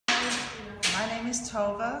name is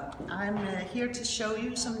Tove. I'm here to show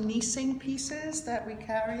you some Niessing pieces that we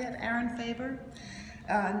carry at Aaron Faber.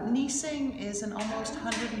 Niessing is an almost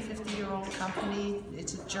 150-year-old company.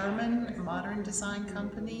 It's a German modern design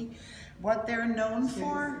company. What they're known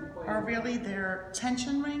for are really their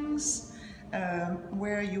tension rings,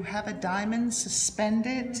 where you have a diamond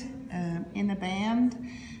suspended in a band.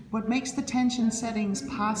 What makes the tension settings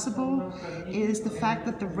possible is the fact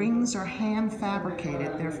that the rings are hand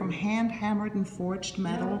fabricated. They're from hand hammered and forged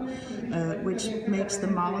metal, which makes the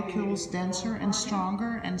molecules denser and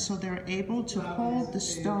stronger, and so they're able to hold the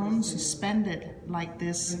stone suspended like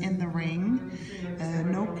this in the ring.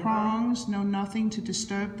 No prongs, no nothing to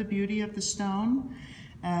disturb the beauty of the stone.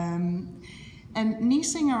 And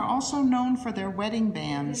Niessing are also known for their wedding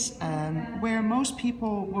bands, where most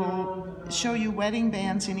people will show you wedding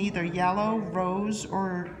bands in either yellow, rose,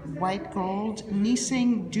 or white gold.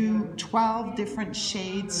 Niessing do 12 different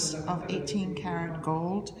shades of 18-karat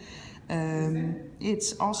gold.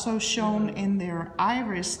 It's also shown in their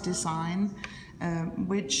iris design,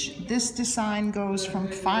 which this design goes from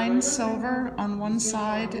fine silver on one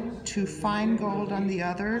side to fine gold on the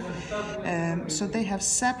other. So they have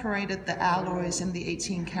separated the alloys in the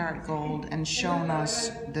 18-karat gold and shown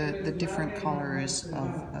us the different colors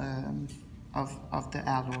of the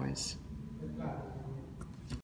alloys.